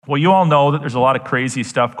Well, you all know that there's a lot of crazy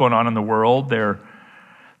stuff going on in the world. There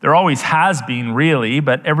always has been, really,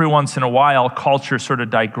 but every once in a while, culture sort of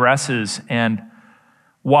digresses. And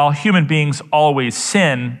while human beings always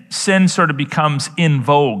sin, sin sort of becomes in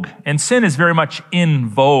vogue. And sin is very much in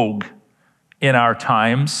vogue in our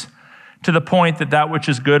times, to the point that that which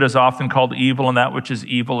is good is often called evil, and that which is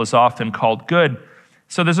evil is often called good.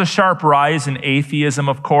 So there's a sharp rise in atheism,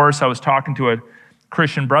 of course. I was talking to a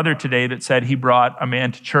Christian brother today that said he brought a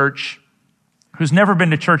man to church who's never been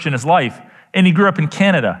to church in his life, and he grew up in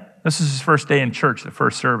Canada. This is his first day in church, the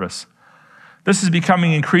first service. This is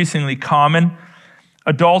becoming increasingly common.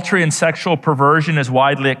 Adultery and sexual perversion is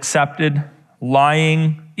widely accepted.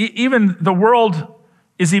 Lying, even the world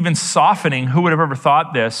is even softening, who would have ever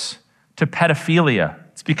thought this, to pedophilia.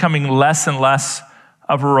 It's becoming less and less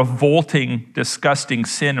of a revolting, disgusting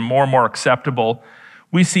sin and more acceptable.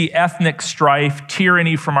 We see ethnic strife,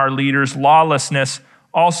 tyranny from our leaders, lawlessness,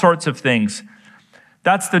 all sorts of things.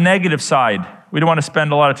 That's the negative side. We don't want to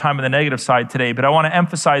spend a lot of time on the negative side today, but I want to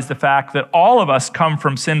emphasize the fact that all of us come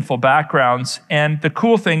from sinful backgrounds, and the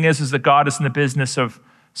cool thing is that God is in the business of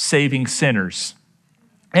saving sinners.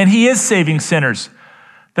 And he is saving sinners.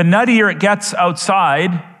 The nuttier it gets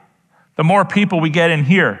outside, the more people we get in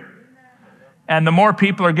here. And the more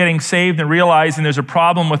people are getting saved and realizing there's a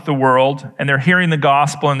problem with the world, and they're hearing the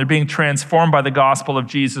gospel, and they're being transformed by the gospel of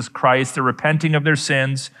Jesus Christ. They're repenting of their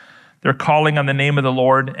sins. They're calling on the name of the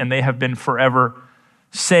Lord, and they have been forever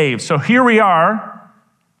saved. So here we are,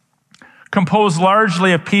 composed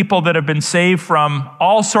largely of people that have been saved from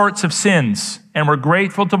all sorts of sins. And we're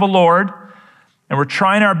grateful to the Lord, and we're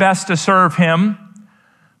trying our best to serve him.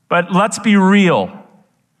 But let's be real.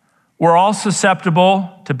 We're all susceptible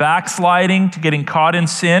to backsliding, to getting caught in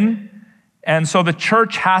sin. And so the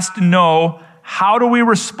church has to know, how do we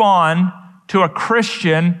respond to a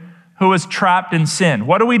Christian who is trapped in sin?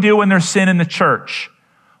 What do we do when there's sin in the church?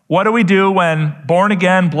 What do we do when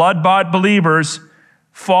born-again, blood-bought believers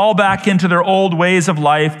fall back into their old ways of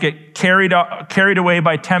life, get carried away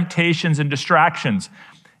by temptations and distractions?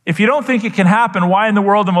 If you don't think it can happen, why in the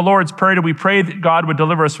world in the Lord's Prayer do we pray that God would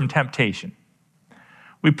deliver us from temptation?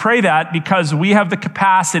 We pray that because we have the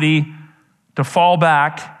capacity to fall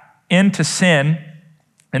back into sin,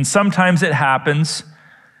 and sometimes it happens.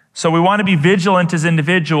 So we want to be vigilant as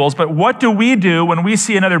individuals, but what do we do when we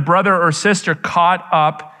see another brother or sister caught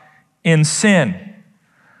up in sin?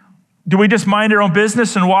 Do we just mind our own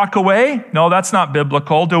business and walk away? No, that's not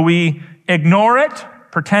biblical. Do we ignore it,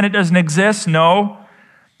 pretend it doesn't exist? No.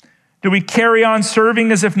 Do we carry on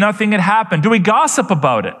serving as if nothing had happened? Do we gossip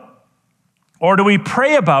about it? Or do we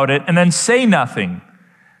pray about it and then say nothing?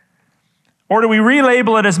 Or do we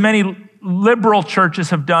relabel it, as many liberal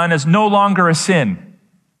churches have done, as no longer a sin?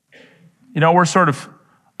 You know, we're sort of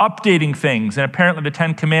updating things, and apparently the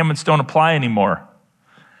 10 Commandments don't apply anymore.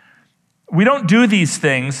 We don't do these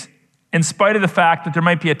things in spite of the fact that there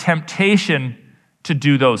might be a temptation to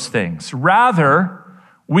do those things. Rather,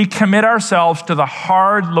 we commit ourselves to the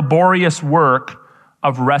hard, laborious work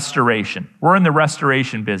of restoration. We're in the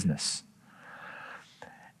restoration business.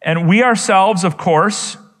 And we ourselves, of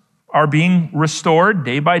course, are being restored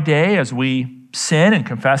day by day as we sin and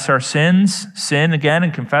confess our sins, sin again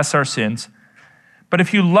and confess our sins. But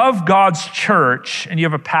if you love God's church and you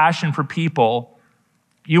have a passion for people,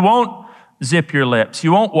 you won't zip your lips.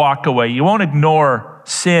 You won't walk away. You won't ignore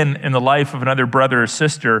sin in the life of another brother or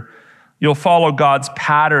sister. You'll follow God's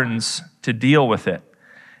patterns to deal with it.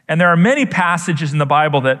 And there are many passages in the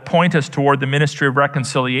Bible that point us toward the ministry of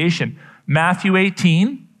reconciliation. Matthew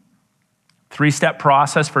 18, 3-step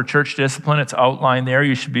process for church discipline. It's outlined there.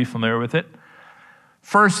 You should be familiar with it.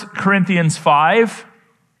 1 Corinthians 5,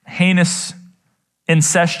 heinous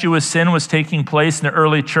incestuous sin was taking place in the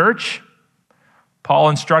early church. Paul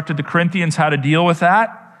instructed the Corinthians how to deal with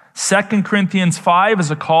that. 2 Corinthians 5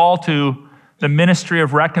 is a call to the ministry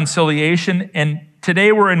of reconciliation. And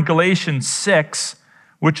today we're in Galatians 6,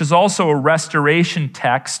 which is also a restoration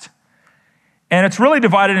text. And it's really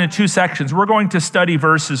divided into two sections. We're going to study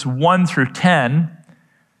verses 1 through 10.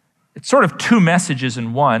 It's sort of two messages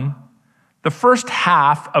in one. The first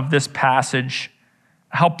half of this passage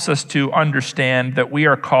helps us to understand that we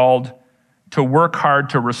are called to work hard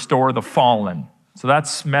to restore the fallen. So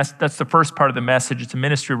that's the first part of the message. It's a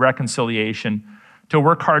ministry of reconciliation, to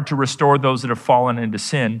work hard to restore those that have fallen into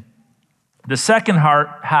sin. The second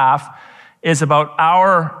half is about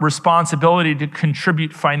our responsibility to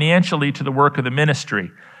contribute financially to the work of the ministry.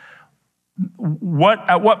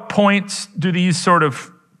 At what points do these sort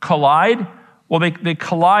of collide? Well, they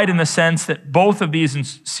collide in the sense that both of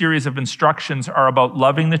these series of instructions are about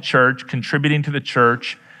loving the church, contributing to the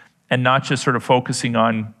church, and not just sort of focusing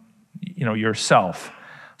on yourself.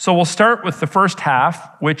 So we'll start with the first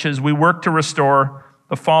half, which is we work to restore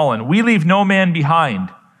the fallen. We leave no man behind.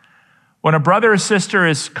 When a brother or sister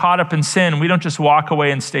is caught up in sin, we don't just walk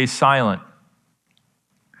away and stay silent.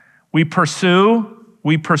 We pursue,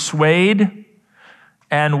 we persuade,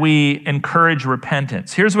 and we encourage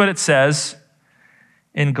repentance. Here's what it says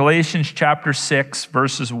in Galatians chapter 6,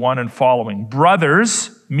 verses 1 and following.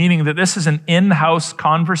 Brothers, meaning that this is an in-house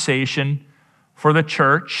conversation for the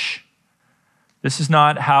church. This is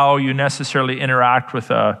not how you necessarily interact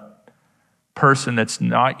with a person that's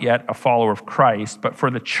not yet a follower of Christ, but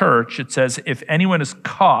for the church, it says, if anyone is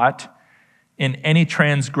caught in any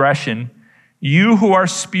transgression, you who are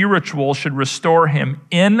spiritual should restore him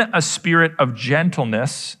in a spirit of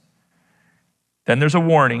gentleness. Then there's a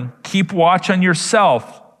warning. Keep watch on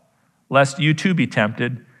yourself, lest you too be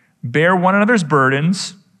tempted. Bear one another's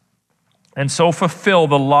burdens, and so fulfill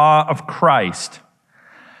the law of Christ.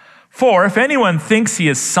 For if anyone thinks he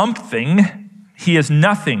is something, he is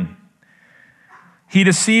nothing. He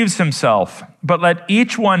deceives himself. But let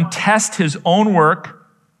each one test his own work,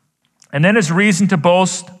 and then his reason to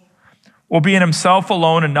boast will be in himself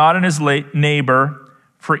alone and not in his neighbor,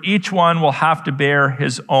 for each one will have to bear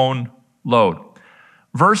his own load.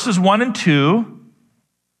 Verses 1 and 2,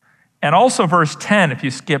 and also verse 10, if you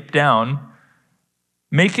skip down,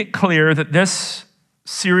 make it clear that this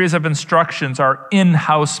series of instructions are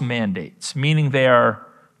in-house mandates, meaning they are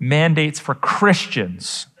mandates for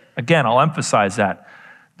Christians. Again, I'll emphasize that.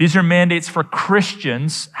 These are mandates for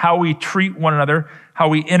Christians, how we treat one another, how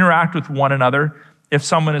we interact with one another. If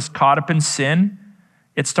someone is caught up in sin,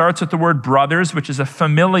 it starts with the word brothers, which is a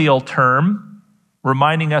familial term,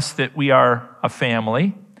 reminding us that we are a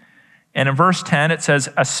family. And in verse 10, it says,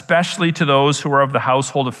 especially to those who are of the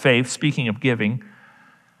household of faith, speaking of giving.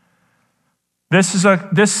 This is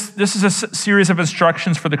a series of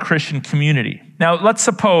instructions for the Christian community. Now, let's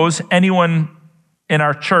suppose anyone in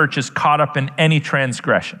our church is caught up in any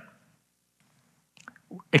transgression.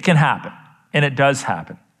 It can happen, and it does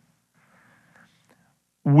happen.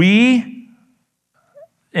 We,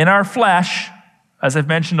 in our flesh, as I've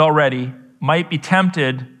mentioned already, might be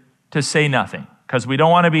tempted to say nothing because we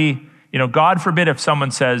don't want to be, God forbid if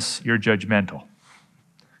someone says you're judgmental.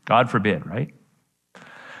 God forbid, right?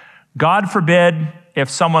 God forbid if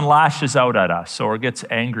someone lashes out at us or gets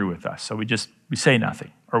angry with us. So we say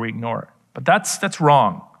nothing or we ignore it. But that's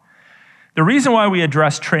wrong. The reason why we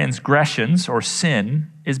address transgressions or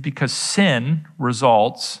sin is because sin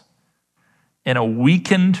results in a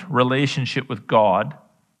weakened relationship with God.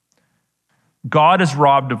 God is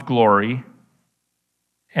robbed of glory,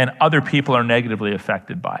 and other people are negatively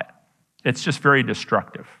affected by it. It's just very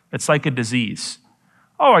destructive. It's like a disease.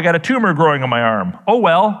 Oh, I got a tumor growing on my arm. Oh,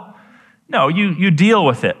 well, no, you deal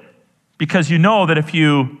with it because you know that if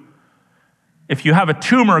you have a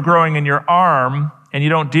tumor growing in your arm and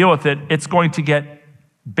you don't deal with it, it's going to get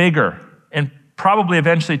bigger and probably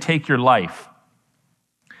eventually take your life.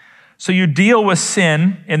 So you deal with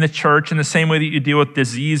sin in the church in the same way that you deal with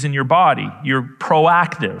disease in your body. You're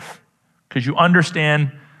proactive because you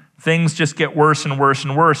understand things just get worse and worse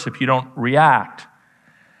and worse if you don't react.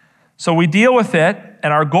 So we deal with it,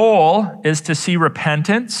 and our goal is to see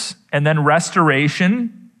repentance and then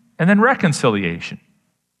restoration and then reconciliation.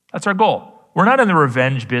 That's our goal. We're not in the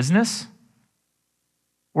revenge business.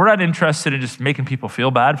 We're not interested in just making people feel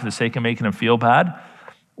bad for the sake of making them feel bad.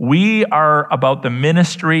 We are about the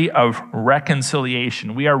ministry of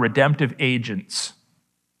reconciliation. We are redemptive agents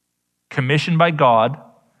commissioned by God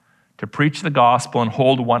to preach the gospel and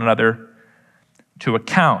hold one another to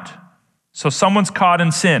account. So someone's caught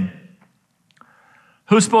in sin.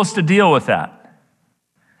 Who's supposed to deal with that?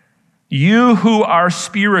 You who are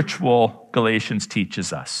spiritual, Galatians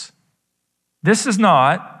teaches us. This is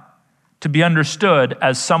not to be understood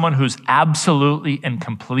as someone who's absolutely and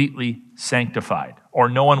completely sanctified, or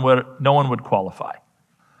no one would qualify.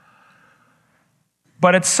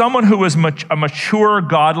 But it's someone who is a mature,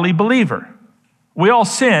 godly believer. We all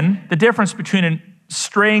sin. The difference between a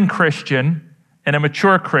straying Christian and a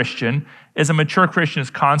mature Christian is a mature Christian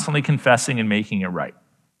is constantly confessing and making it right.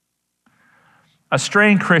 A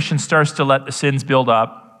straying Christian starts to let the sins build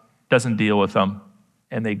up, doesn't deal with them,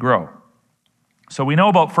 and they grow. So we know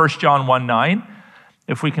about 1 John 1:9.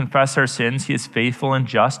 If we confess our sins, he is faithful and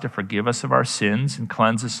just to forgive us of our sins and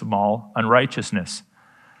cleanse us from all unrighteousness.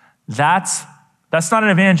 That's not an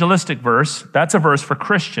evangelistic verse. That's a verse for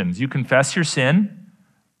Christians. You confess your sin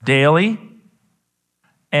daily,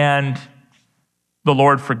 and the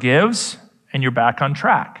Lord forgives, and you're back on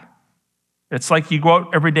track. It's like you go out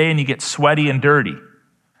every day and you get sweaty and dirty.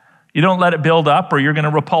 You don't let it build up or you're going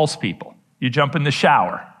to repulse people. You jump in the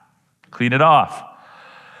shower. clean it off.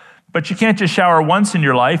 But you can't just shower once in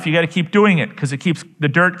your life. You got to keep doing it because the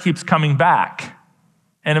dirt keeps coming back.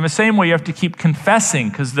 And in the same way, you have to keep confessing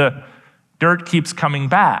because the dirt keeps coming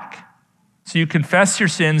back. So you confess your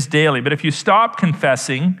sins daily. But if you stop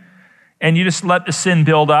confessing and you just let the sin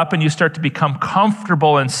build up and you start to become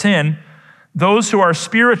comfortable in sin, those who are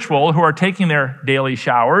spiritual, who are taking their daily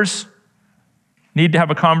showers, need to have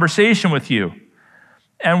a conversation with you.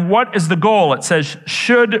 And what is the goal? It says,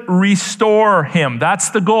 should restore him.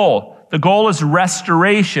 That's the goal. The goal is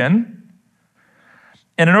restoration.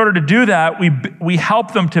 And in order to do that, we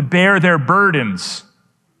help them to bear their burdens.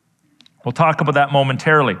 We'll talk about that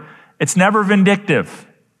momentarily. It's never vindictive.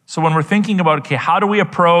 So when we're thinking about, okay, how do we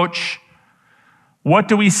approach? What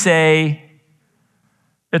do we say?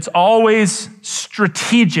 It's always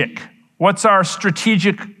strategic. What's our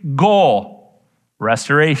strategic goal?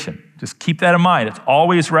 Restoration. Just keep that in mind. It's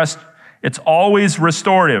always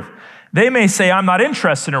restorative. They may say, I'm not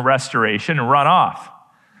interested in restoration and run off.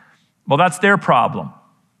 Well, that's their problem.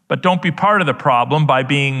 But don't be part of the problem by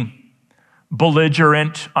being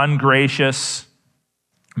belligerent, ungracious,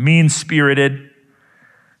 mean-spirited.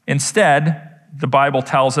 Instead, the Bible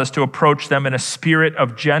tells us to approach them in a spirit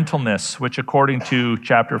of gentleness, which according to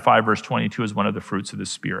chapter 5, verse 22, is one of the fruits of the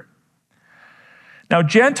Spirit. Now,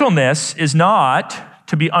 gentleness is not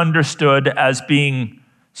to be understood as being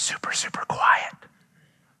super, super quiet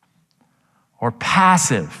or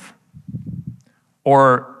passive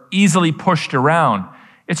or easily pushed around.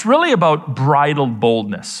 It's really about bridled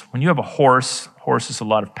boldness. When you have a horse is a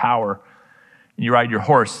lot of power, and you ride your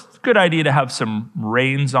horse, it's a good idea to have some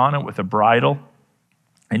reins on it with a bridle,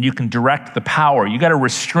 and you can direct the power. You got to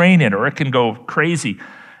restrain it or it can go crazy.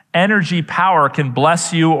 Energy, power can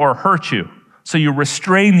bless you or hurt you. So you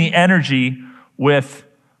restrain the energy with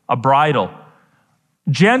a bridle.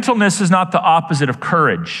 Gentleness is not the opposite of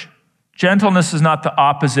courage. Gentleness is not the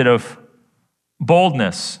opposite of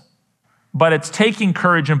boldness, but it's taking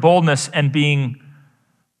courage and boldness and being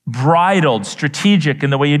bridled, strategic in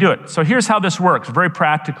the way you do it. So here's how this works, very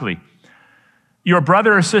practically. Your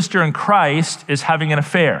brother or sister in Christ is having an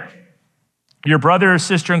affair. Your brother or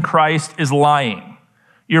sister in Christ is lying.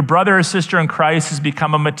 Your brother or sister in Christ has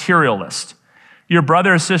become a materialist. Your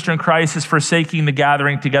brother or sister in Christ is forsaking the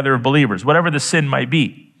gathering together of believers, whatever the sin might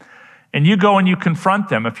be. And you go and you confront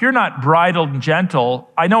them. If you're not bridled and gentle,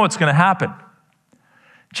 I know what's going to happen.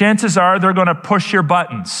 Chances are they're going to push your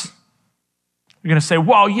buttons. You're going to say,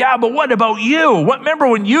 well, yeah, but what about you? Remember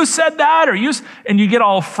when you said that? And you get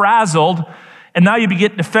all frazzled, and now you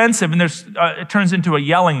get defensive, and it turns into a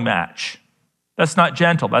yelling match. That's not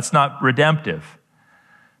gentle. That's not redemptive.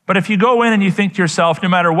 But if you go in and you think to yourself, no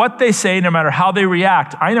matter what they say, no matter how they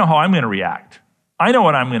react, I know how I'm going to react. I know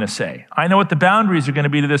what I'm going to say. I know what the boundaries are going to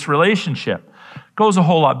be to this relationship. It goes a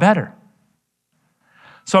whole lot better.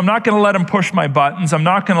 So I'm not going to let them push my buttons. I'm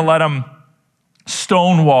not going to let them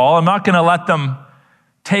stonewall. I'm not going to let them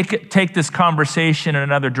take this conversation in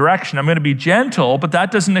another direction. I'm going to be gentle, but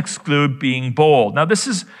that doesn't exclude being bold. Now, this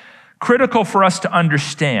is critical for us to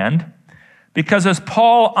understand, because as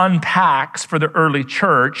Paul unpacks for the early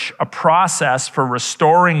church a process for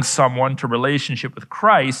restoring someone to relationship with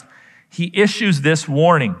Christ, he issues this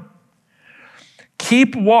warning.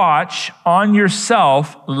 Keep watch on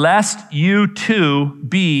yourself, lest you too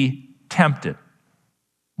be tempted.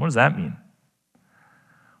 What does that mean?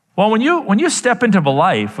 Well, when you step into the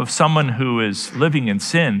life of someone who is living in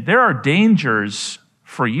sin, there are dangers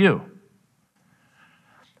for you.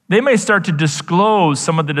 They may start to disclose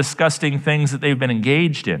some of the disgusting things that they've been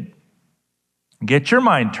engaged in. Get your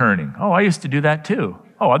mind turning. Oh, I used to do that too.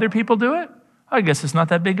 Oh, other people do it? I guess it's not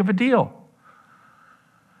that big of a deal.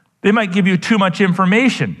 They might give you too much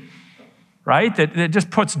information, right? That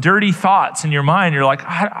just puts dirty thoughts in your mind. You're like,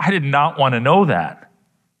 I did not want to know that.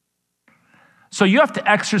 So you have to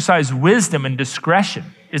exercise wisdom and discretion.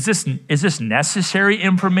 Is this necessary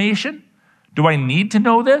information? Do I need to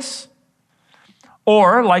know this?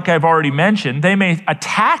 Or, like I've already mentioned, they may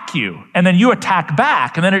attack you, and then you attack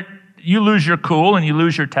back, and then you lose your cool and you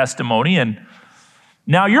lose your testimony, and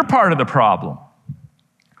now you're part of the problem.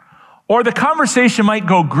 Or the conversation might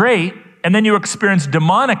go great, and then you experience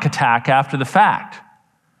demonic attack after the fact.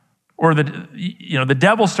 Or the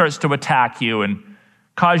devil starts to attack you and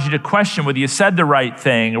cause you to question whether you said the right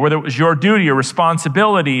thing, or whether it was your duty or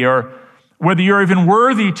responsibility, or whether you're even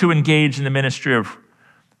worthy to engage in the ministry of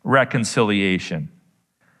reconciliation.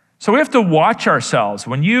 So we have to watch ourselves.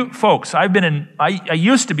 I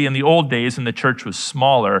used to be in the old days when the church was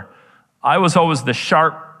smaller, I was always the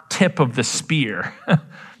sharp tip of the spear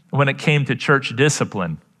when it came to church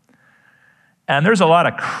discipline. And there's a lot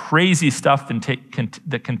of crazy stuff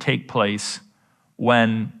that can take place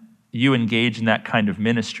when you engage in that kind of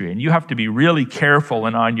ministry. And you have to be really careful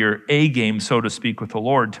and on your A game, so to speak, with the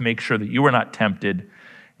Lord to make sure that you are not tempted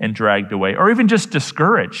and dragged away, or even just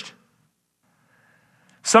discouraged.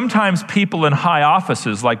 Sometimes people in high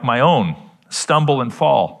offices, like my own, stumble and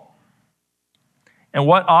fall. And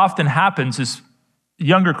what often happens is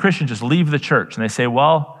younger Christians just leave the church and they say,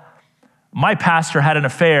 well, my pastor had an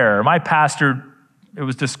affair. Or my pastor, it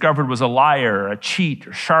was discovered, was a liar, a cheat,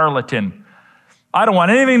 or charlatan. I don't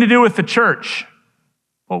want anything to do with the church.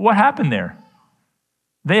 Well, what happened there?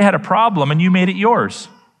 They had a problem and you made it yours.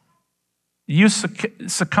 You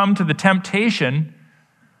succumbed to the temptation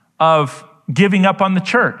of giving up on the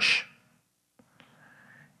church.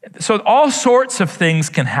 So all sorts of things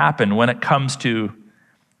can happen when it comes to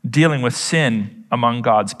dealing with sin among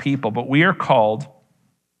God's people, but we are called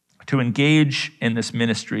to engage in this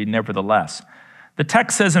ministry nevertheless. The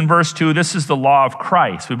text says in verse 2, this is the law of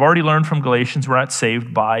Christ. We've already learned from Galatians we're not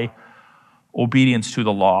saved by obedience to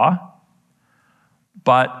the law,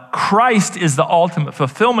 but Christ is the ultimate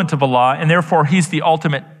fulfillment of a law, and therefore he's the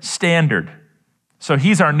ultimate standard. So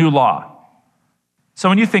he's our new law. So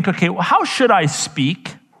when you think, okay, well, how should I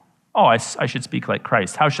speak? Oh, I should speak like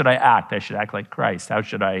Christ. How should I act? I should act like Christ. How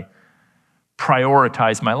should I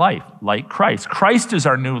prioritize my life? Like Christ. Christ is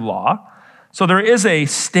our new law. So there is a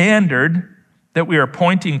standard that we are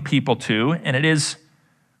pointing people to, and it is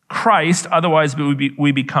Christ. Otherwise,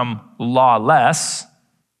 we become lawless.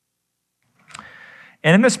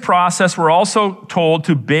 And in this process, we're also told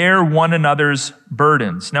to bear one another's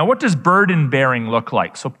burdens. Now, what does burden bearing look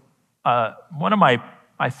like? So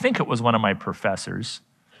I think it was one of my professors,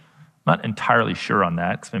 I'm not entirely sure on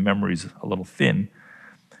that because my memory's a little thin,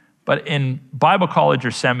 but in Bible college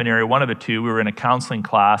or seminary, one of the two, we were in a counseling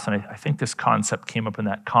class, and I think this concept came up in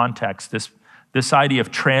that context, this idea of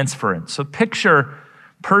transference. So picture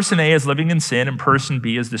person A is living in sin and person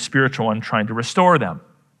B is the spiritual one trying to restore them.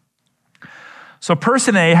 So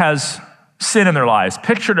person A has sin in their lives,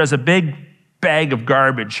 pictured as a big bag of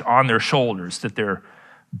garbage on their shoulders that they're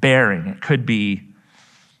bearing. It could be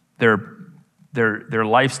their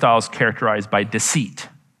lifestyle is characterized by deceit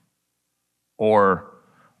or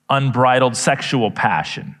unbridled sexual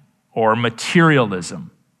passion or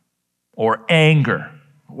materialism or anger,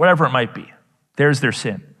 whatever it might be. There's their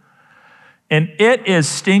sin. And it is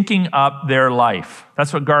stinking up their life.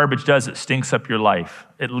 That's what garbage does. It stinks up your life.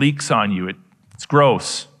 It leaks on you. It's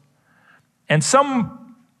gross. And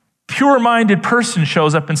some pure-minded person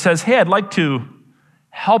shows up and says, hey, I'd like to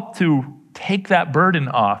help to take that burden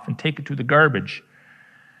off and take it to the garbage.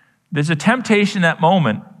 There's a temptation in that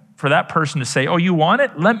moment for that person to say, oh, you want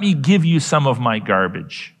it? Let me give you some of my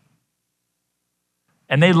garbage.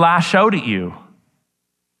 And they lash out at you,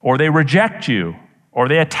 or they reject you, or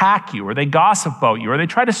they attack you, or they gossip about you, or they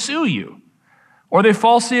try to sue you, or they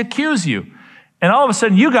falsely accuse you. And all of a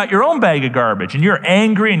sudden, you got your own bag of garbage, and you're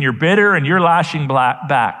angry, and you're bitter, and you're lashing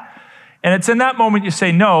back. And it's in that moment you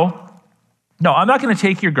say, no, I'm not going to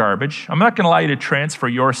take your garbage. I'm not going to allow you to transfer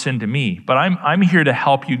your sin to me, but I'm here to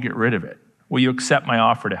help you get rid of it. Will you accept my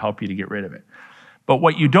offer to help you to get rid of it? But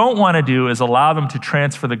what you don't want to do is allow them to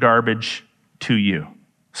transfer the garbage to you.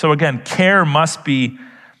 So again, care must be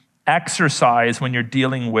exercised when you're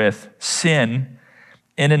dealing with sin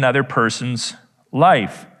in another person's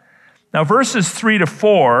life. Now, verses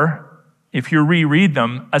 3-4, if you reread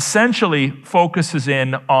them, essentially focuses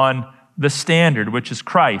in on the standard, which is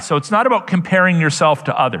Christ. So it's not about comparing yourself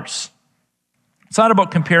to others. It's not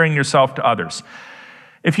about comparing yourself to others.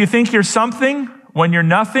 If you think you're something when you're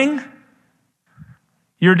nothing,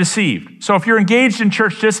 you're deceived. So if you're engaged in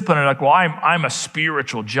church discipline, you're like, well, I'm a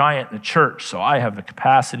spiritual giant in the church, so I have the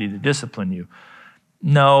capacity to discipline you.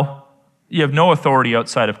 No, you have no authority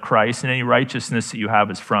outside of Christ, and any righteousness that you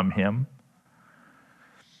have is from him.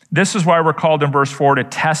 This is why we're called in verse 4 to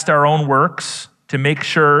test our own works, to make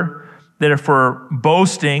sure that if we're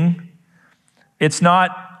boasting, it's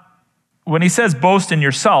not, when he says boast in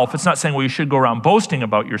yourself, it's not saying, well, you should go around boasting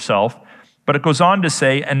about yourself, but it goes on to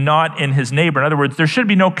say, and not in his neighbor. In other words, there should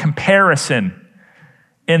be no comparison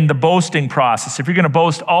in the boasting process. If you're going to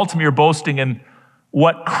boast, ultimately you're boasting in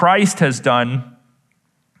what Christ has done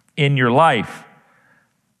in your life.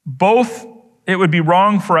 Both, it would be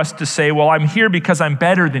wrong for us to say, well, I'm here because I'm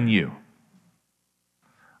better than you.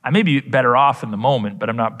 I may be better off in the moment, but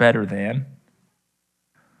I'm not better than.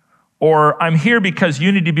 Or I'm here because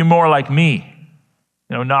you need to be more like me.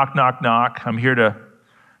 Knock, knock, knock. I'm here to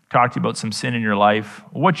talk to you about some sin in your life.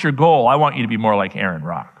 What's your goal? I want you to be more like Aaron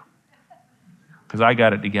Rock because I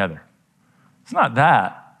got it together. It's not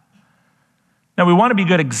that. Now, we want to be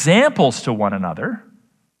good examples to one another.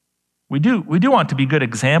 We do want to be good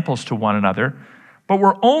examples to one another, but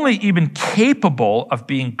we're only even capable of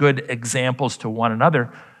being good examples to one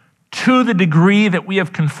another to the degree that we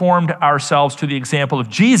have conformed ourselves to the example of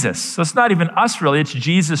Jesus. So it's not even us really, it's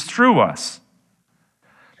Jesus through us.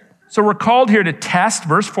 So we're called here to test,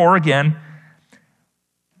 verse 4 again,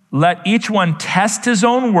 let each one test his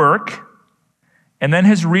own work, and then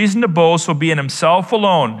his reason to boast will be in himself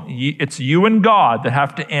alone. It's you and God that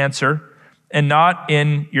have to answer, and not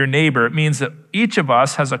in your neighbor. It means that each of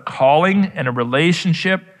us has a calling and a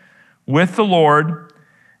relationship with the Lord,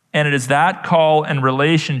 and it is that call and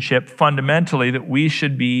relationship fundamentally that we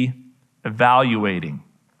should be evaluating.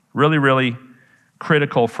 Really, really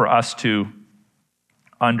critical for us to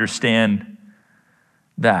understand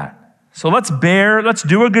that. So let's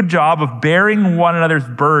do a good job of bearing one another's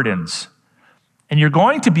burdens. And you're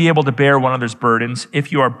going to be able to bear one another's burdens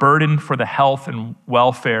if you are burdened for the health and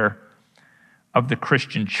welfare of the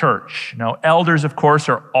Christian church. Now, elders, of course,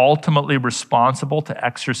 are ultimately responsible to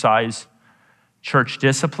exercise church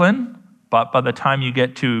discipline, but by the time you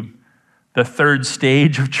get to the third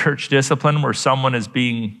stage of church discipline, where someone is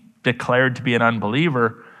being declared to be an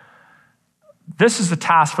unbeliever, this is the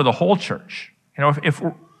task for the whole church. If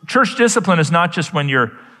church discipline is not just when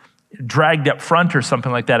you're dragged up front or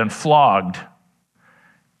something like that and flogged.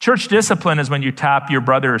 Church discipline is when you tap your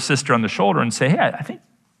brother or sister on the shoulder and say, hey, I think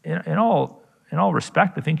in all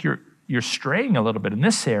respect, I think you're straying a little bit in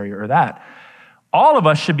this area or that. All of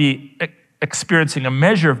us should be experiencing a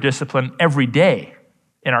measure of discipline every day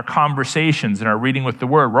in our conversations, in our reading with the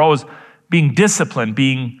Word. We're always being disciplined,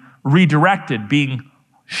 being redirected, being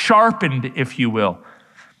sharpened, if you will.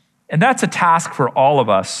 And that's a task for all of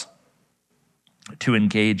us to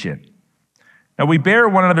engage in. Now, we bear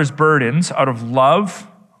one another's burdens out of love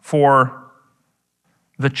for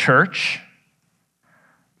the church,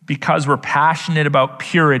 because we're passionate about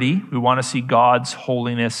purity. We want to see God's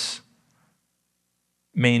holiness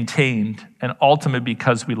maintained, and ultimately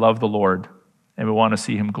because we love the Lord and we want to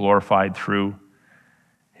see him glorified through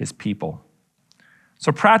his people.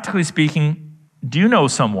 So practically speaking, do you know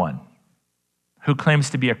someone who claims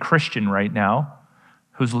to be a Christian right now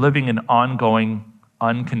who's living in ongoing,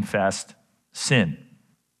 unconfessed sin?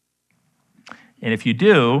 And if you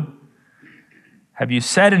do, have you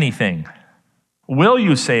said anything? Will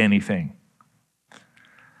you say anything?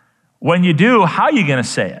 When you do, how are you going to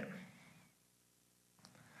say it?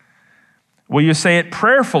 Will you say it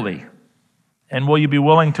prayerfully? And will you be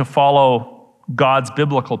willing to follow God's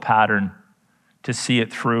biblical pattern to see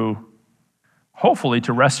it through, hopefully,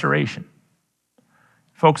 to restoration?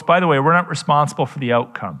 Folks, by the way, we're not responsible for the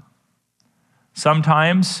outcome.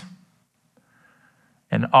 Sometimes,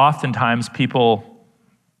 and oftentimes, people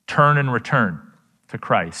turn and return to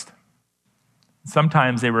Christ.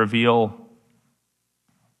 Sometimes they reveal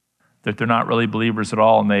that they're not really believers at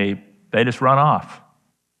all, and they just run off.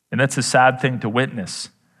 And that's a sad thing to witness.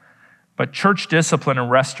 But church discipline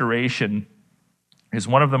and restoration is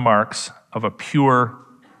one of the marks of a pure,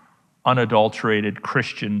 unadulterated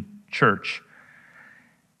Christian church.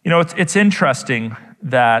 It's interesting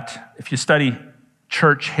that if you study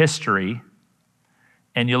church history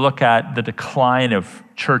and you look at the decline of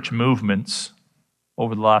church movements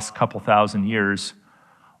over the last couple thousand years,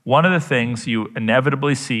 one of the things you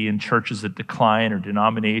inevitably see in churches that decline or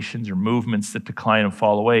denominations or movements that decline and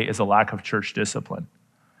fall away is a lack of church discipline.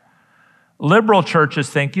 Liberal churches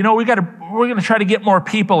think, we're going to try to get more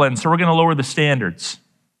people in, so we're going to lower the standards.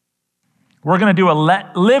 We're going to do a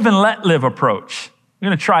live and let live approach. We're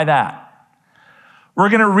going to try that. We're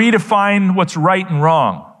going to redefine what's right and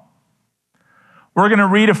wrong. We're going to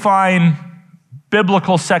redefine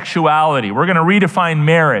biblical sexuality. We're going to redefine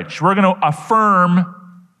marriage. We're going to affirm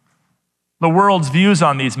the world's views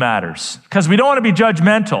on these matters because we don't want to be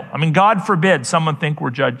judgmental. I mean, God forbid someone thinks we're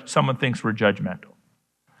judgmental.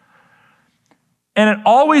 And it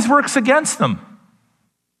always works against them.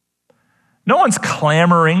 No one's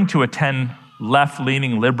clamoring to attend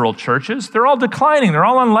left-leaning liberal churches. They're all declining. They're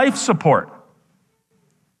all on life support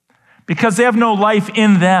because they have no life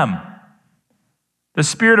in them. The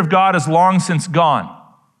Spirit of God is long since gone.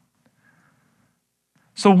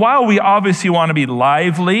 So while we obviously want to be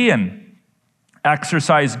lively and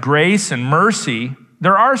exercise grace and mercy,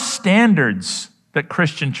 there are standards that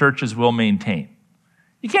Christian churches will maintain.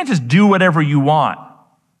 You can't just do whatever you want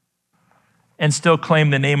and still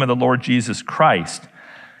claim the name of the Lord Jesus Christ.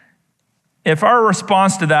 If our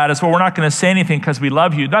response to that is, well, we're not going to say anything because we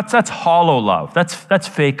love you, that's hollow love. That's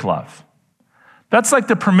fake love. That's like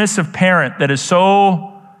the permissive parent that is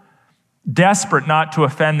so Desperate not to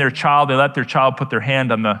offend their child, they let their child put their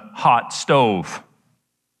hand on the hot stove.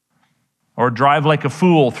 Or drive like a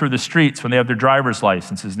fool through the streets when they have their driver's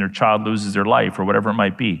licenses and their child loses their life or whatever it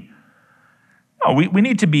might be. No, we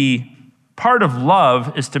need to be, part of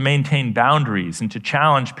love is to maintain boundaries and to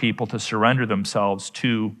challenge people to surrender themselves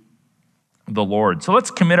to the Lord. So let's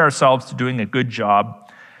commit ourselves to doing a good job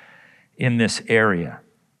in this area.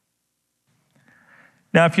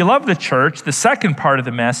 Now, if you love the church, the second part of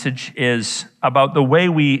the message is about the way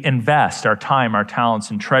we invest our time, our talents,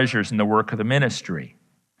 and treasures in the work of the ministry.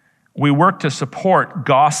 We work to support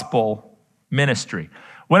gospel ministry.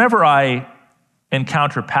 Whenever I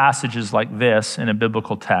encounter passages like this in a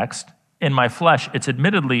biblical text, in my flesh, it's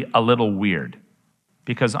admittedly a little weird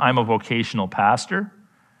because I'm a vocational pastor.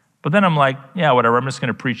 But then I'm like, yeah, whatever, I'm just going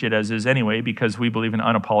to preach it as is anyway because we believe in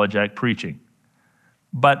unapologetic preaching.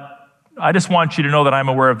 But I just want you to know that I'm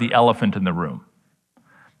aware of the elephant in the room.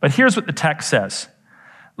 But here's what the text says.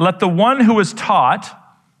 Let the one who is taught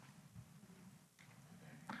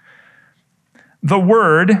the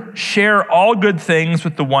word share all good things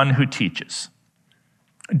with the one who teaches.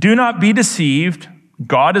 Do not be deceived.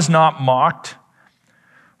 God is not mocked.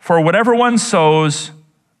 For whatever one sows,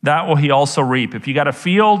 that will he also reap. If you got a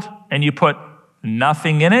field and you put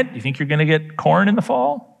nothing in it, you think you're going to get corn in the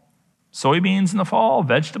fall? Soybeans in the fall?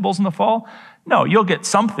 Vegetables in the fall? No, you'll get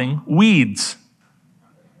something, weeds,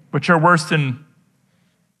 which are worse than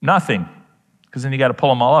nothing, because then you got to pull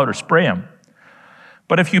them all out or spray them.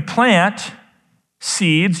 But if you plant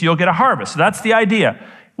seeds, you'll get a harvest. So that's the idea.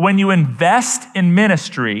 When you invest in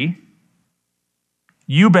ministry,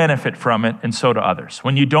 you benefit from it, and so do others.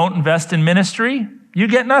 When you don't invest in ministry, you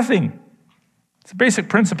get nothing. It's a basic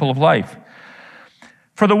principle of life.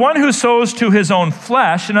 For the one who sows to his own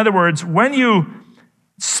flesh, in other words, when you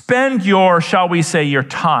spend your, shall we say, your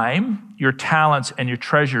time, your talents, and your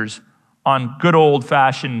treasures on good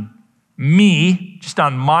old-fashioned me, just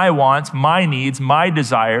on my wants, my needs, my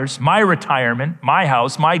desires, my retirement, my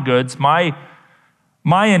house, my goods, my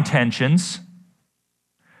intentions,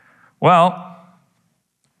 well,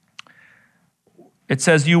 it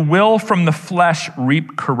says you will from the flesh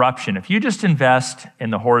reap corruption. If you just invest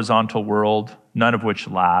in the horizontal world, none of which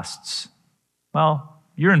lasts, well,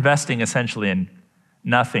 you're investing essentially in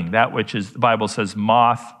nothing. That which is, the Bible says, the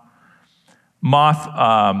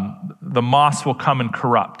moths will come and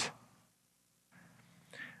corrupt.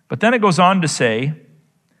 But then it goes on to say,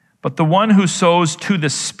 but the one who sows to the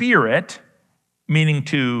Spirit, meaning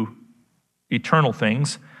to eternal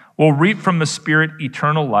things, will reap from the Spirit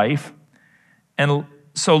eternal life. And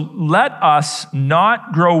so let us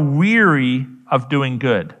not grow weary of doing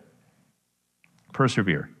good.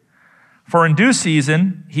 Persevere. For in due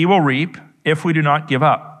season he will reap if we do not give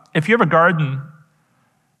up. If you have a garden,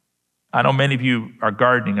 I know many of you are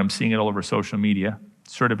gardening. I'm seeing it all over social media.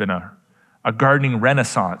 It's sort of in a gardening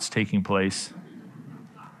renaissance taking place.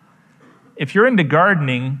 If you're into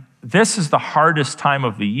gardening, this is the hardest time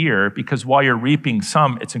of the year because while you're reaping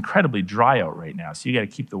some, it's incredibly dry out right now. So you got to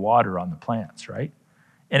keep the water on the plants, right?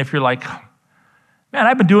 And if you're like, man,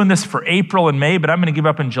 I've been doing this for April and May, but I'm going to give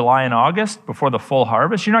up in July and August before the full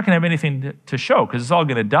harvest, you're not going to have anything to show because it's all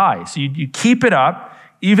going to die. So you keep it up.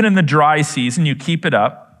 Even in the dry season, you keep it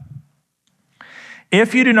up.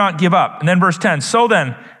 If you do not give up. And then verse 10, so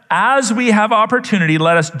then, as we have opportunity,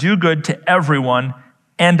 let us do good to everyone,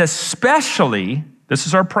 and especially, this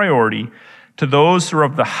is our priority, to those who are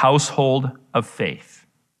of the household of faith.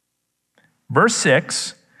 Verse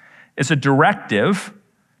 6 is a directive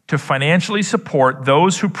to financially support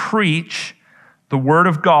those who preach the word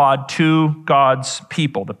of God to God's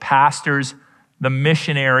people, the pastors, the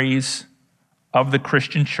missionaries of the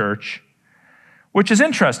Christian church, which is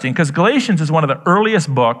interesting because Galatians is one of the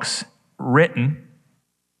earliest books written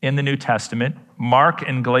in the New Testament, Mark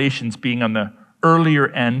and Galatians being on the earlier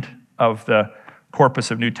end of the corpus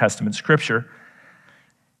of New Testament scripture.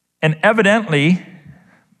 And evidently,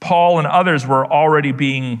 Paul and others were already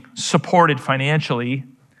being supported financially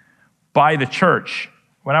by the church.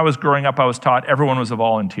 When I was growing up, I was taught everyone was a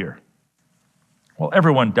volunteer. Well,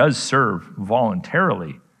 everyone does serve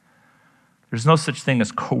voluntarily. There's no such thing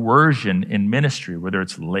as coercion in ministry, whether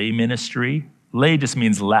it's lay ministry. Lay just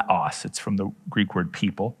means laos. It's from the Greek word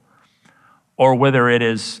people. Or whether it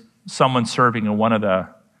is someone serving in one of the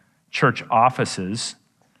church offices.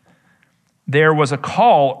 There was a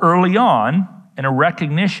call early on and a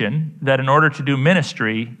recognition that in order to do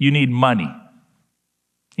ministry, you need money.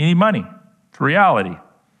 You need money. It's reality.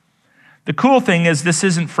 The cool thing is this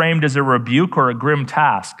isn't framed as a rebuke or a grim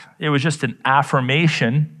task. It was just an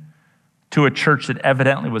affirmation to a church that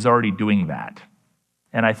evidently was already doing that.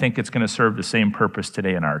 And I think it's going to serve the same purpose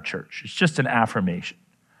today in our church. It's just an affirmation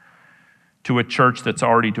to a church that's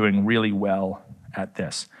already doing really well at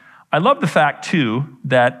this. I love the fact, too,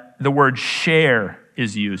 that the word share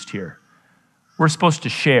is used here. We're supposed to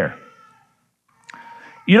share.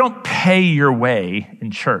 You don't pay your way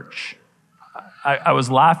in church. I was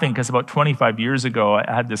laughing because about 25 years ago, I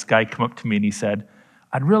had this guy come up to me and he said,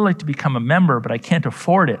 I'd really like to become a member, but I can't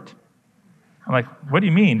afford it. I'm like, what do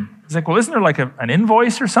you mean? He's like, well, isn't there like an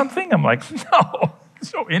invoice or something? I'm like, no,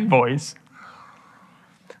 there's no invoice.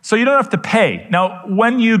 So you don't have to pay. Now,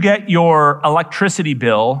 when you get your electricity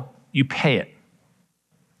bill, you pay it.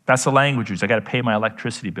 That's the language used. I got to pay my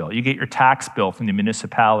electricity bill. You get your tax bill from the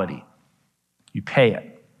municipality. You pay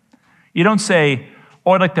it. You don't say,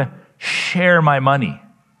 oh, I'd like to share my money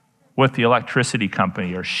with the electricity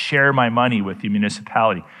company or share my money with the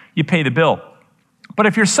municipality. You pay the bill. But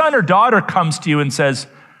if your son or daughter comes to you and says,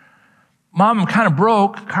 Mom, I'm kind of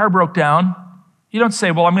broke, car broke down, you don't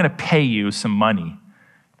say, well, I'm going to pay you some money.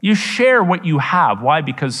 You share what you have. Why?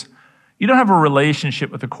 Because you don't have a relationship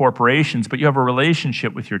with the corporations, but you have a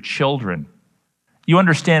relationship with your children. You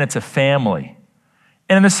understand it's a family.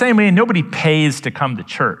 And in the same way, nobody pays to come to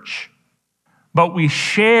church. But we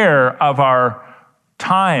share of our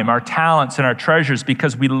time, our talents, and our treasures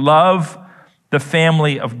because we love the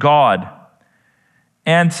family of God.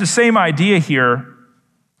 And it's the same idea here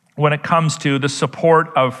when it comes to the support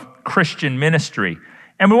of Christian ministry.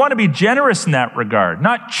 And we want to be generous in that regard,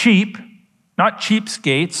 not cheap, not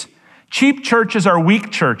cheapskates. Cheap churches are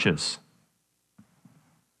weak churches.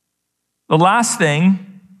 The last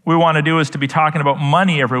thing we want to do is to be talking about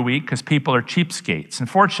money every week because people are cheapskates.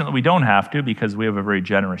 Unfortunately, we don't have to because we have a very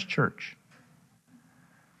generous church.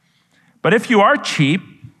 But if you are cheap,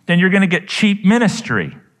 then you're going to get cheap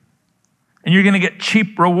ministry. And you're going to get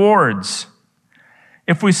cheap rewards.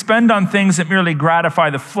 If we spend on things that merely gratify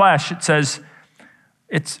the flesh, it says,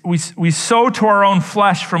 we sow to our own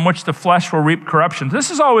flesh from which the flesh will reap corruption. This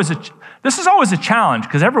is always a challenge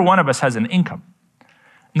because every one of us has an income.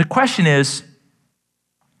 And the question is,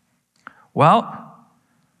 well,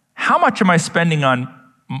 how much am I spending on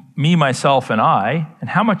me, myself, and I, and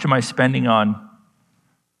how much am I spending on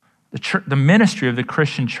the ministry of the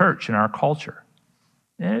Christian church in our culture?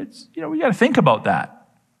 We got to think about that.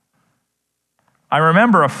 I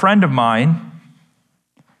remember a friend of mine,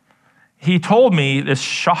 he told me this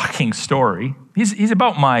shocking story. He's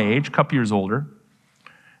about my age, a couple years older.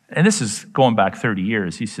 And this is going back 30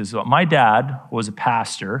 years. He says, well, my dad was a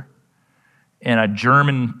pastor in a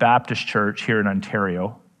German Baptist church here in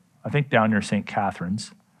Ontario, I think down near St.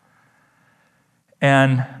 Catharines.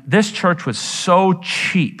 And this church was so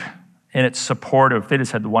cheap in its support of, they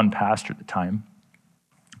just had the one pastor at the time,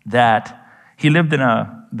 that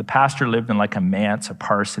the pastor lived in like a manse, a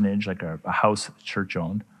parsonage, like a house that the church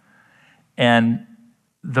owned. And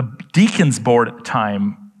the deacons board at the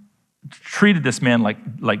time treated this man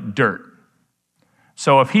like dirt.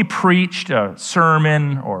 So if he preached a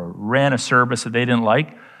sermon or ran a service that they didn't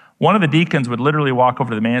like, one of the deacons would literally walk over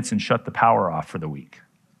to the manse and shut the power off for the week.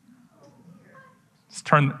 Just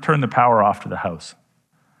turn the power off to the house.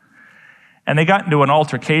 And they got into an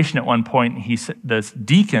altercation at one point, and this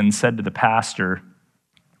deacon said to the pastor,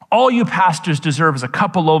 all you pastors deserve is a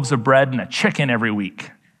couple loaves of bread and a chicken every week,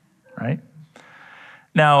 right?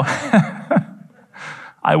 Now,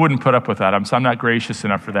 I wouldn't put up with that, so I'm not gracious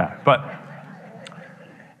enough for that. But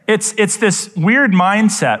it's this weird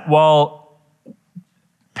mindset. Well,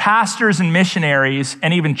 pastors and missionaries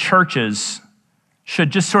and even churches should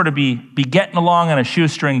just sort of be getting along on a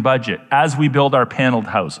shoestring budget as we build our paneled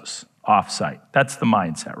houses off-site. That's the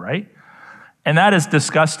mindset, right? And that is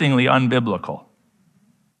disgustingly unbiblical.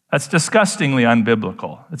 That's disgustingly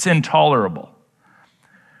unbiblical. It's intolerable.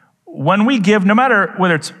 When we give, no matter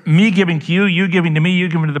whether it's me giving to you, you giving to me, you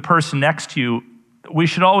giving to the person next to you, we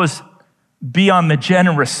should always be on the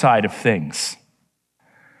generous side of things.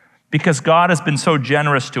 Because God has been so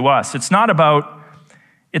generous to us. It's not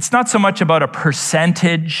so much about a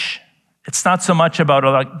percentage. It's not so much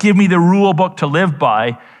about give me the rule book to live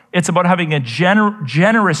by. It's about having a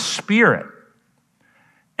generous spirit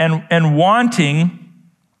and wanting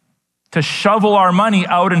to shovel our money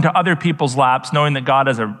out into other people's laps, knowing that God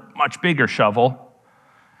has a much bigger shovel,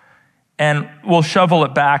 and will shovel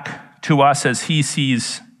it back to us as he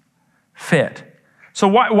sees fit. So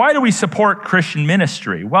why do we support Christian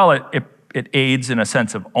ministry? Well, it aids in a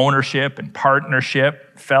sense of ownership and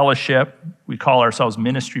partnership, fellowship. We call ourselves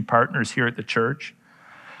ministry partners here at the church.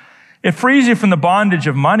 It frees you from the bondage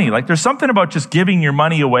of money. Like there's something about just giving your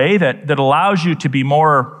money away that allows you to be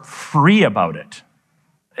more free about it.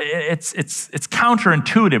 It's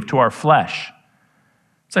counterintuitive to our flesh.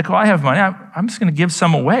 It's like, well, I have money. I'm just going to give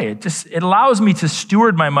some away. It allows me to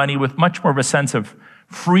steward my money with much more of a sense of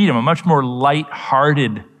freedom. I'm much more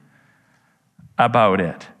lighthearted about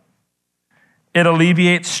it. It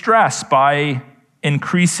alleviates stress by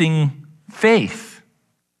increasing faith.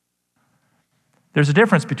 There's a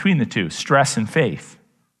difference between the two, stress and faith.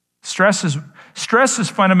 Stress is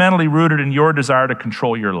fundamentally rooted in your desire to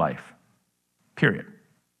control your life, period.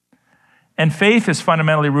 And faith is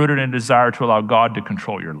fundamentally rooted in a desire to allow God to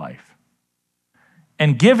control your life.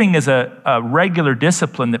 And giving is a regular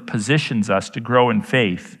discipline that positions us to grow in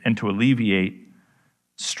faith and to alleviate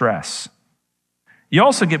stress. You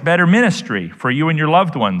also get better ministry for you and your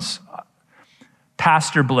loved ones.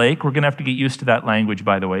 Pastor Blake, we're going to have to get used to that language,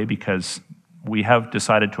 by the way, because we have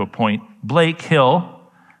decided to appoint Blake Hill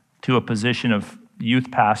to a position of youth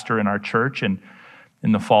pastor in our church. And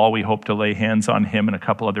in the fall, we hope to lay hands on him and a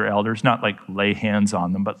couple other elders. Not like lay hands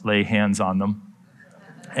on them, but lay hands on them.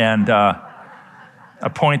 And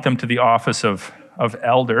appoint them to the office of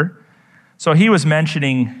elder. So he was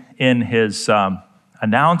mentioning in his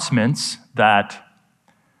announcements that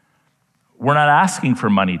we're not asking for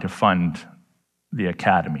money to fund the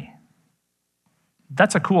academy.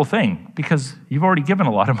 That's a cool thing because you've already given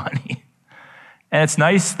a lot of money. And it's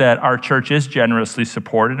nice that our church is generously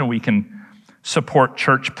supported and we can support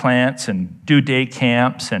church plants and do day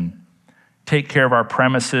camps and take care of our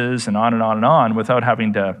premises and on and on and on without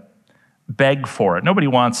having to beg for it. Nobody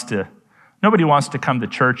wants to come to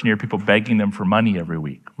church and hear people begging them for money every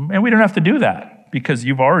week. And we don't have to do that because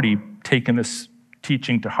you've already taken this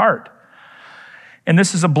teaching to heart. And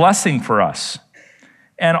this is a blessing for us.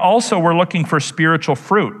 And also we're looking for spiritual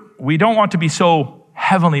fruit. We don't want to be so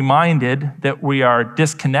heavenly minded that we are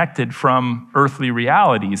disconnected from earthly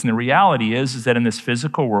realities. And the reality is that in this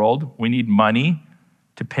physical world, we need money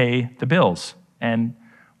to pay the bills. And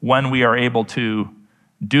when we are able to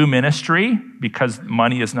do ministry, because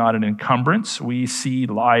money is not an encumbrance, we see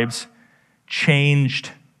lives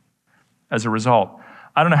changed as a result.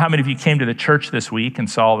 I don't know how many of you came to the church this week and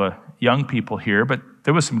saw the young people here, but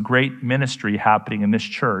there was some great ministry happening in this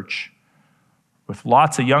church with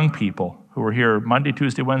lots of young people who were here Monday,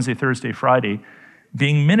 Tuesday, Wednesday, Thursday, Friday,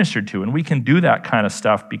 being ministered to. And we can do that kind of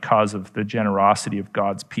stuff because of the generosity of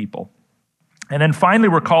God's people. And then finally,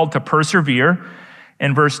 we're called to persevere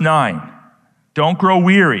in verse 9. Don't grow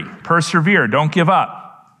weary. Persevere. Don't give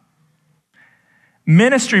up.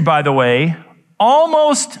 Ministry, by the way,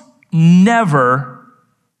 almost never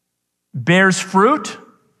bears fruit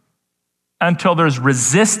until there's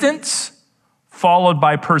resistance followed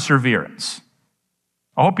by perseverance.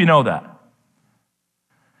 I hope you know that.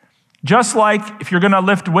 Just like if you're going to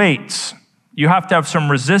lift weights, you have to have some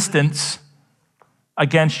resistance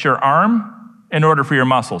against your arm in order for your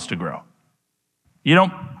muscles to grow. You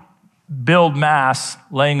don't build mass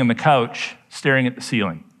laying on the couch staring at the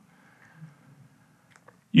ceiling.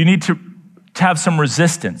 You need to have some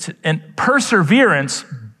resistance. And perseverance,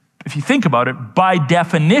 if you think about it, by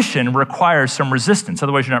definition requires some resistance.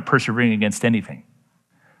 Otherwise, you're not persevering against anything.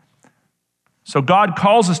 So God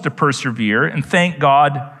calls us to persevere, and thank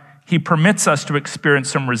God he permits us to experience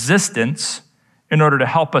some resistance in order to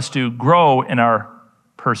help us to grow in our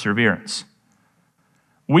perseverance.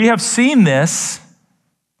 We have seen this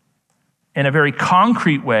in a very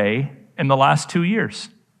concrete way in the last 2 years.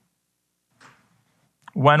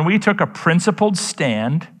 When we took a principled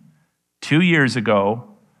stand 2 years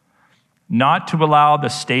ago not to allow the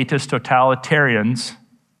statist totalitarians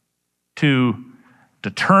to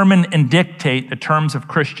determine and dictate the terms of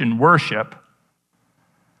Christian worship,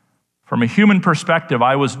 from a human perspective,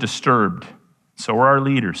 I was disturbed. So were our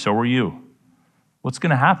leaders, so were you. What's going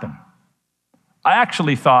to happen? I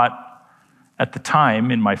actually thought at the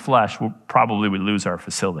time in my flesh, we probably would lose our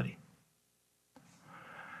facility.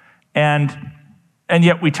 And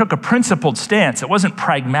yet we took a principled stance. It wasn't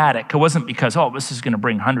pragmatic. It wasn't because, this is going to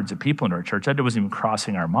bring hundreds of people into our church. That wasn't even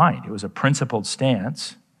crossing our mind. It was a principled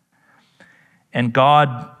stance. And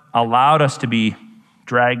God allowed us to be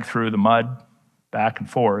dragged through the mud back and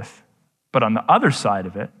forth. But on the other side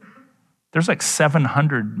of it, there's like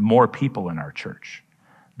 700 more people in our church.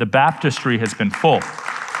 The baptistry has been full.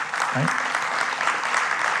 Right?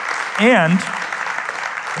 And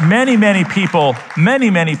many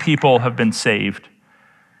people have been saved.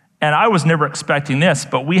 And I was never expecting this,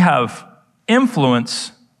 but we have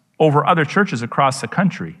influence over other churches across the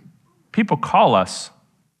country. People call us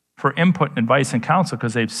for input and advice and counsel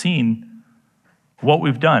because they've seen what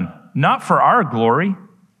we've done. Not for our glory.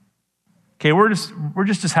 Okay, we're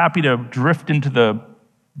just as happy to drift into the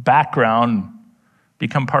background,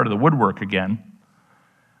 become part of the woodwork again.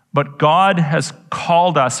 But God has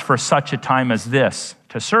called us for such a time as this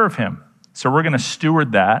to serve him. So we're going to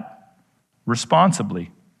steward that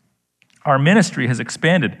responsibly. Our ministry has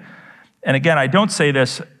expanded. And again, I don't say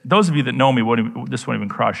this, those of you that know me, this won't even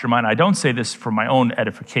cross your mind. I don't say this for my own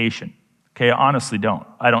edification. Okay, I honestly don't.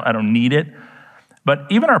 I don't need it. But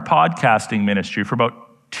even our podcasting ministry, for about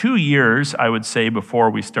 2 years, I would say, before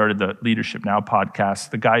we started the Leadership Now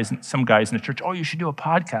podcast, some guys in the church, oh, you should do a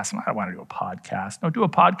podcast. I don't want to do a podcast. No, do a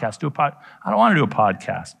podcast. I don't want to do a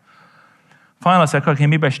podcast. Finally, I was like, okay,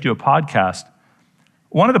 maybe I should do a podcast.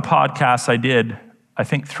 One of the podcasts I did, I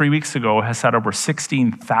think 3 weeks ago, has had over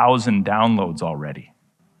 16,000 downloads already.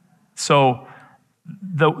 So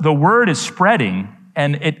the word is spreading,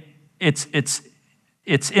 and it's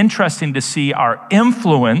interesting to see our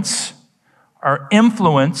influence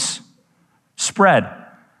spread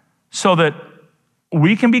so that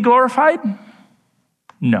we can be glorified?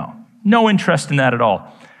 No interest in that at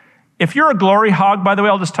all. If you're a glory hog, by the way,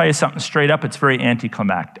 I'll just tell you something straight up, it's very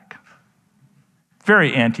anticlimactic.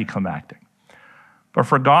 Very anticlimactic. But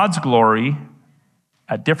for God's glory,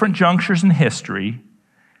 at different junctures in history,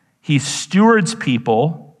 he stewards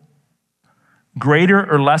people, greater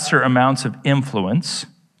or lesser amounts of influence,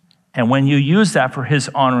 and when you use that for his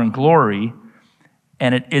honor and glory,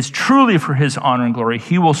 and it is truly for his honor and glory,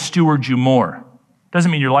 he will steward you more. Doesn't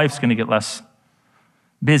mean your life's going to get less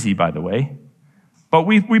busy, by the way. But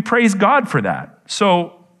we praise God for that.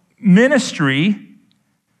 So ministry,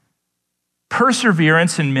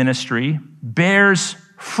 perseverance in ministry, bears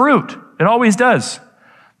fruit. It always does.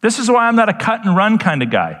 This is why I'm not a cut and run kind of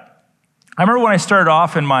guy. I remember when I started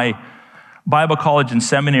off in my Bible college and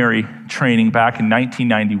seminary training back in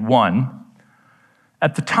 1991,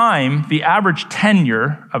 at the time, the average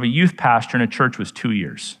tenure of a youth pastor in a church was 2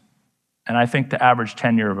 years. And I think the average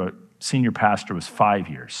tenure of a senior pastor was 5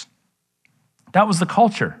 years. That was the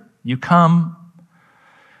culture. You come,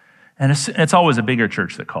 and it's always a bigger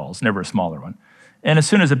church that calls, never a smaller one. And as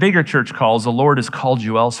soon as a bigger church calls, the Lord has called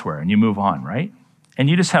you elsewhere, and you move on, right? And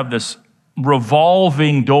you just have this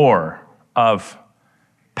revolving door of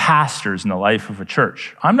pastors in the life of a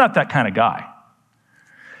church. I'm not that kind of guy.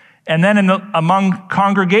 And then among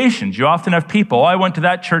congregations, you often have people, I went to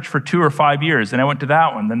that church for 2 or 5 years, and I went to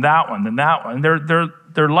that one, then that one, then that one.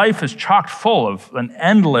 Their life is chock full of an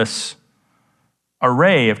endless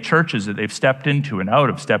array of churches that they've stepped into and out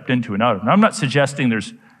of. And I'm not suggesting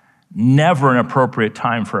there's never an appropriate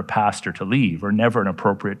time for a pastor to leave, or never an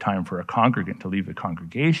appropriate time for a congregant to leave the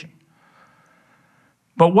congregation.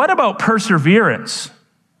 But what about perseverance?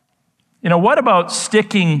 What about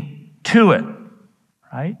sticking to it,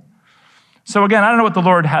 right? So again, I don't know what the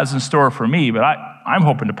Lord has in store for me, but I'm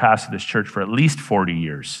hoping to pastor this church for at least 40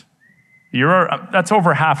 years. That's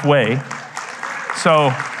over halfway.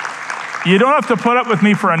 So you don't have to put up with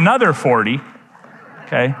me for another 40,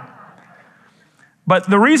 okay? But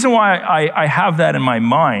the reason why I have that in my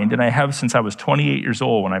mind, and I have since I was 28 years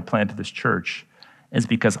old when I planted this church, is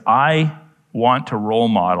because I want to role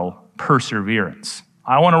model perseverance.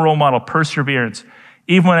 I want to role model perseverance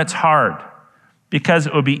even when it's hard, because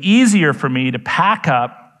it would be easier for me to pack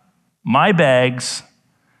up my bags,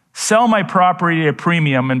 sell my property at a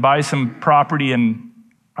premium, and buy some property in,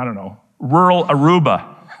 rural Aruba,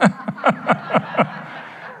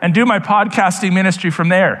 and do my podcasting ministry from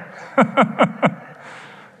there.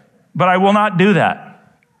 But I will not do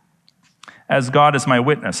that. As God is my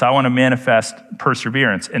witness, I want to manifest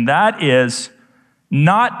perseverance. And that is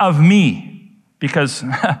not of me. Because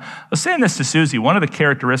I was saying this to Susie, one of the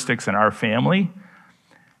characteristics in our family,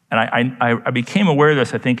 and I became aware of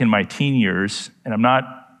this, I think, in my teen years, and I'm not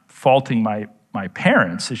faulting my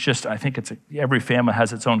parents, it's just, I think every family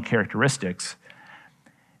has its own characteristics,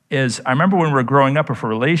 is I remember when we were growing up, if a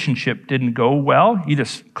relationship didn't go well, you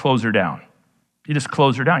just close her down. You just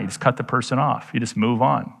cut the person off. You just move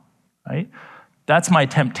on, right? That's my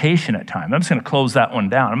temptation at times. I'm just going to close that one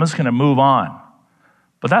down. I'm just going to move on.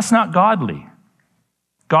 But that's not godly.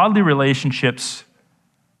 Godly relationships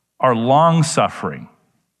are long-suffering,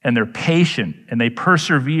 and they're patient, and they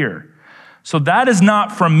persevere. So that is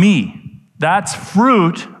not from me. That's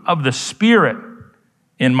fruit of the Spirit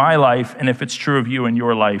in my life, and if it's true of you in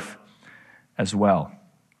your life as well.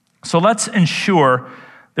 So let's ensure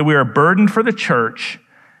that we are burdened for the church,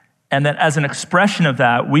 and that as an expression of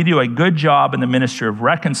that, we do a good job in the ministry of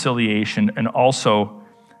reconciliation, and also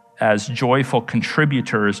as joyful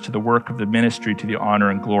contributors to the work of the ministry to the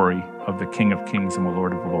honor and glory of the King of Kings and the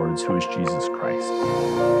Lord of Lords, who is Jesus Christ.